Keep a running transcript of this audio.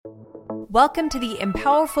Welcome to the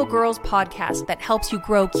Empowerful Girls podcast that helps you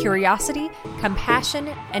grow curiosity, compassion,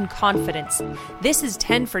 and confidence. This is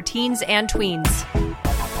 10 for teens and tweens.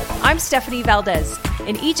 I'm Stephanie Valdez.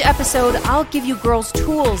 In each episode, I'll give you girls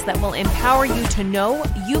tools that will empower you to know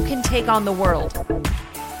you can take on the world.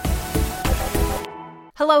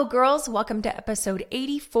 Hello, girls. Welcome to episode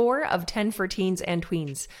 84 of 10 for teens and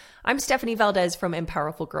tweens. I'm Stephanie Valdez from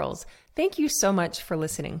Empowerful Girls. Thank you so much for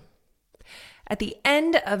listening. At the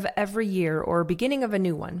end of every year or beginning of a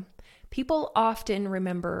new one, people often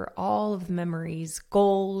remember all of the memories,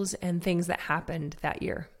 goals, and things that happened that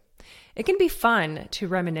year. It can be fun to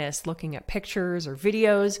reminisce looking at pictures or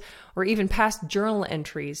videos or even past journal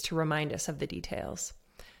entries to remind us of the details.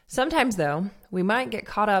 Sometimes, though, we might get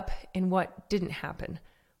caught up in what didn't happen,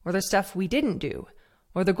 or the stuff we didn't do,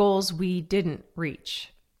 or the goals we didn't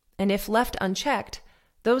reach. And if left unchecked,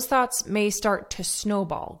 those thoughts may start to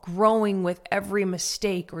snowball, growing with every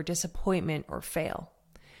mistake or disappointment or fail.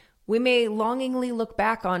 We may longingly look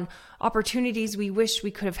back on opportunities we wish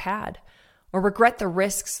we could have had, or regret the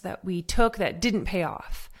risks that we took that didn't pay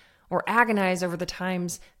off, or agonize over the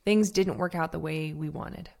times things didn't work out the way we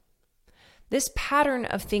wanted. This pattern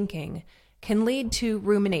of thinking can lead to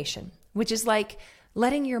rumination, which is like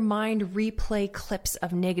letting your mind replay clips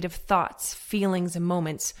of negative thoughts, feelings, and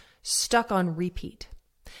moments stuck on repeat.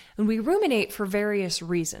 And we ruminate for various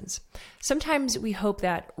reasons. Sometimes we hope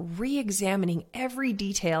that re-examining every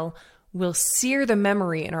detail will sear the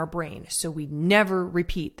memory in our brain so we never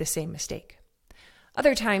repeat the same mistake.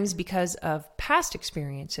 Other times, because of past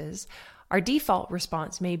experiences, our default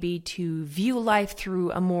response may be to view life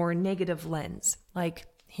through a more negative lens, like,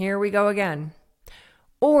 here we go again.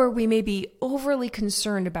 Or we may be overly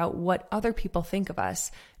concerned about what other people think of us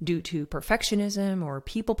due to perfectionism or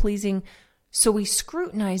people-pleasing, so we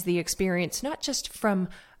scrutinize the experience not just from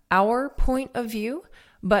our point of view,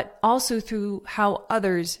 but also through how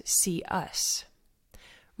others see us.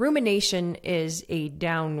 Rumination is a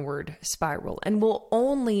downward spiral and will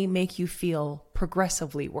only make you feel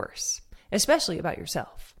progressively worse, especially about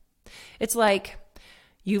yourself. It's like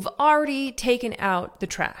you've already taken out the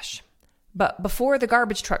trash, but before the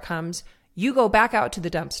garbage truck comes, you go back out to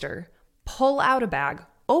the dumpster, pull out a bag,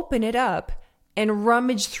 open it up, and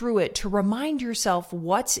rummage through it to remind yourself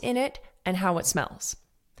what's in it and how it smells.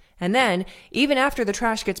 And then, even after the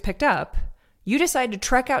trash gets picked up, you decide to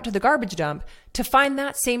trek out to the garbage dump to find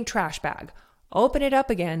that same trash bag, open it up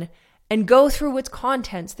again, and go through its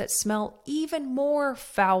contents that smell even more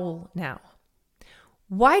foul now.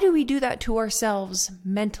 Why do we do that to ourselves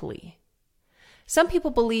mentally? Some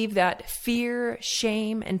people believe that fear,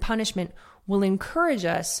 shame, and punishment will encourage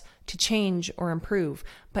us to change or improve,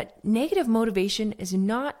 but negative motivation is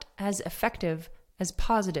not as effective as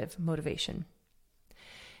positive motivation.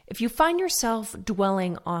 If you find yourself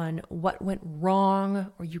dwelling on what went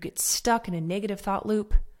wrong or you get stuck in a negative thought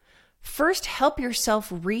loop, first help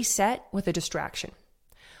yourself reset with a distraction.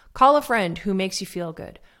 Call a friend who makes you feel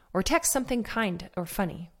good, or text something kind or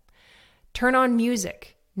funny. Turn on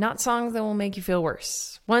music, not songs that will make you feel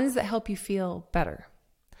worse, ones that help you feel better.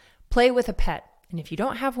 Play with a pet, and if you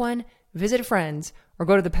don't have one, visit a friend's or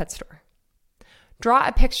go to the pet store. Draw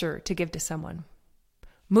a picture to give to someone.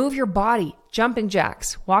 Move your body, jumping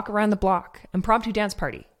jacks, walk around the block, impromptu dance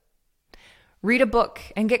party. Read a book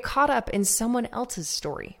and get caught up in someone else's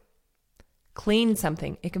story. Clean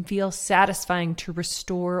something. It can feel satisfying to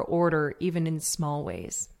restore order even in small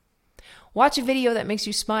ways. Watch a video that makes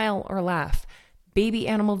you smile or laugh. Baby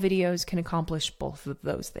animal videos can accomplish both of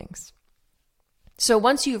those things. So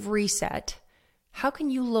once you've reset, how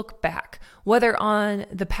can you look back, whether on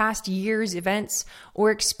the past year's events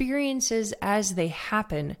or experiences as they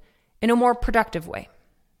happen, in a more productive way?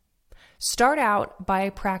 Start out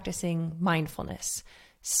by practicing mindfulness.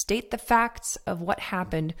 State the facts of what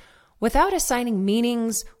happened without assigning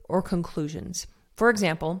meanings or conclusions. For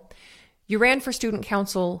example, you ran for student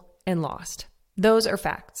council and lost. Those are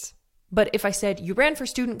facts. But if I said you ran for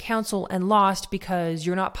student council and lost because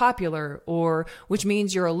you're not popular, or which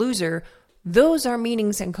means you're a loser, those are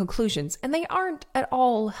meanings and conclusions, and they aren't at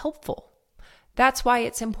all helpful. That's why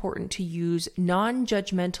it's important to use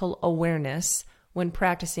non-judgmental awareness when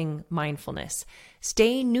practicing mindfulness.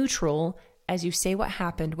 Stay neutral as you say what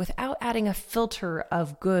happened without adding a filter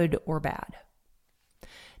of good or bad.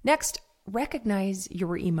 Next, recognize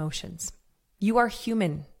your emotions. You are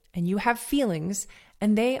human and you have feelings,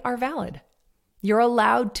 and they are valid. You're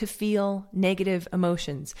allowed to feel negative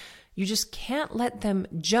emotions. You just can't let them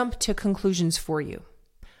jump to conclusions for you.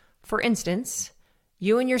 For instance,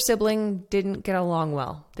 you and your sibling didn't get along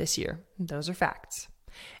well this year. Those are facts.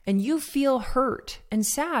 And you feel hurt and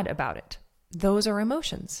sad about it. Those are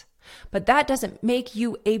emotions. But that doesn't make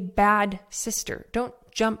you a bad sister. Don't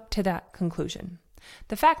jump to that conclusion.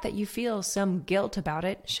 The fact that you feel some guilt about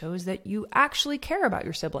it shows that you actually care about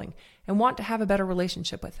your sibling and want to have a better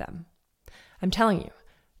relationship with them. I'm telling you,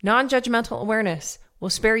 non-judgmental awareness will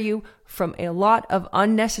spare you from a lot of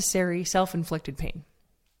unnecessary self-inflicted pain.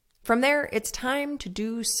 From there, it's time to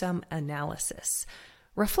do some analysis.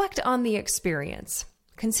 Reflect on the experience.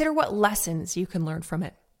 Consider what lessons you can learn from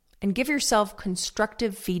it, and give yourself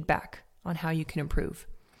constructive feedback on how you can improve.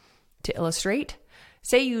 To illustrate,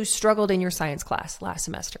 say you struggled in your science class last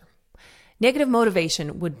semester. Negative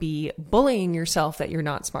motivation would be bullying yourself that you're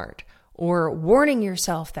not smart, or warning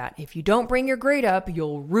yourself that if you don't bring your grade up,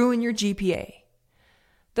 you'll ruin your GPA.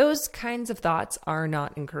 Those kinds of thoughts are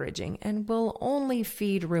not encouraging and will only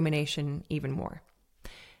feed rumination even more.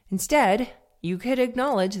 Instead, you could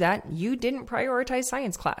acknowledge that you didn't prioritize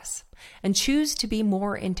science class and choose to be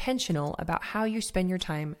more intentional about how you spend your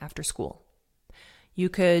time after school. You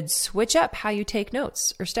could switch up how you take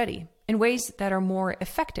notes or study in ways that are more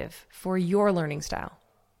effective for your learning style.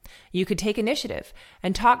 You could take initiative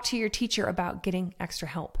and talk to your teacher about getting extra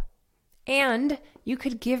help. And you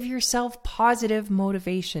could give yourself positive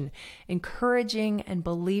motivation, encouraging and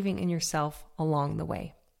believing in yourself along the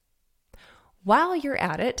way. While you're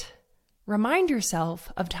at it, remind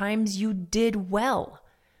yourself of times you did well,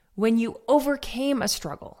 when you overcame a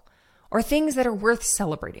struggle, or things that are worth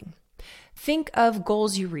celebrating. Think of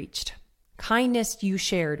goals you reached, kindness you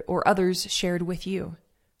shared or others shared with you,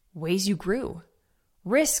 ways you grew,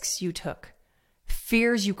 risks you took,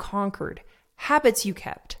 fears you conquered, habits you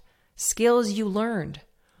kept, skills you learned,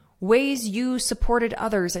 ways you supported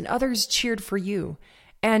others and others cheered for you,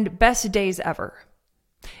 and best days ever.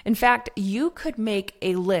 In fact, you could make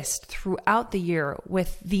a list throughout the year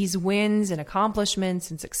with these wins and accomplishments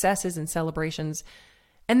and successes and celebrations,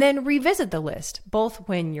 and then revisit the list, both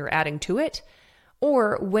when you're adding to it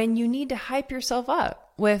or when you need to hype yourself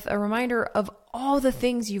up with a reminder of all the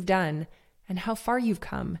things you've done and how far you've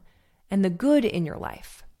come and the good in your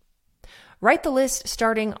life. Write the list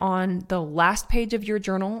starting on the last page of your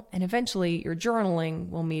journal, and eventually your journaling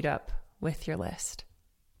will meet up with your list.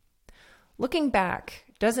 Looking back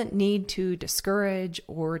doesn't need to discourage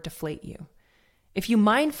or deflate you. If you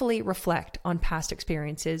mindfully reflect on past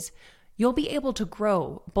experiences, you'll be able to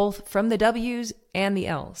grow both from the W's and the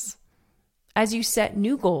L's. As you set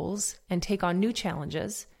new goals and take on new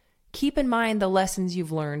challenges, keep in mind the lessons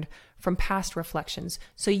you've learned from past reflections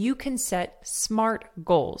so you can set SMART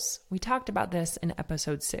goals. We talked about this in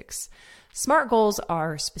episode 6. SMART goals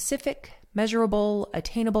are specific, measurable,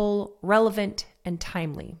 attainable, relevant, and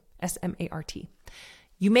timely. SMART.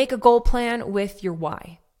 You make a goal plan with your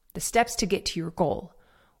why, the steps to get to your goal,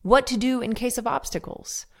 what to do in case of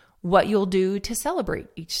obstacles, what you'll do to celebrate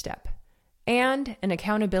each step, and an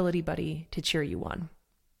accountability buddy to cheer you on.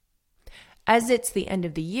 As it's the end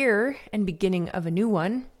of the year and beginning of a new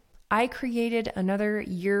one, I created another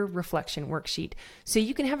year reflection worksheet so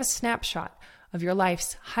you can have a snapshot of your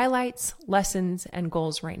life's highlights, lessons, and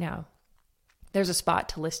goals right now. There's a spot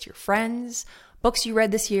to list your friends, books you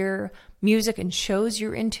read this year, music and shows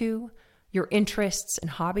you're into, your interests and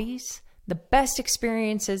hobbies, the best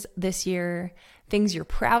experiences this year, things you're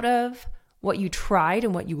proud of, what you tried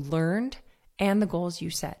and what you learned, and the goals you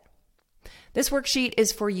set. This worksheet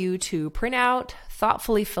is for you to print out,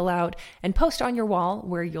 thoughtfully fill out, and post on your wall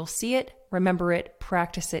where you'll see it, remember it,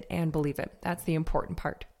 practice it, and believe it. That's the important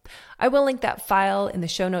part. I will link that file in the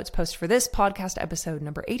show notes post for this podcast episode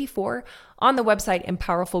number 84 on the website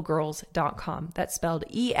empowerfulgirls.com. That's spelled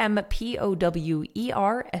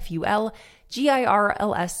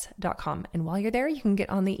EMPOWERFULGIRLS.com. And while you're there, you can get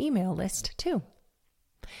on the email list too.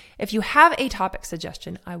 If you have a topic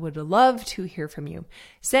suggestion, I would love to hear from you.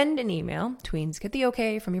 Send an email, tweens get the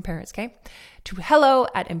okay from your parents, okay, to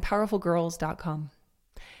hello@empowerfulgirls.com.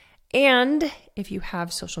 And if you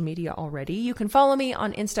have social media already, you can follow me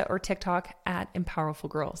on Insta or TikTok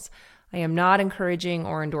 @empowerfulgirls. I am not encouraging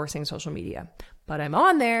or endorsing social media, but I'm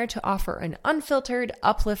on there to offer an unfiltered,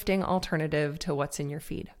 uplifting alternative to what's in your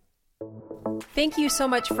feed. Thank you so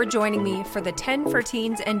much for joining me for the 10 for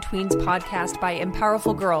Teens and Tweens podcast by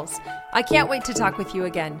Empowerful Girls. I can't wait to talk with you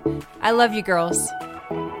again. I love you, girls.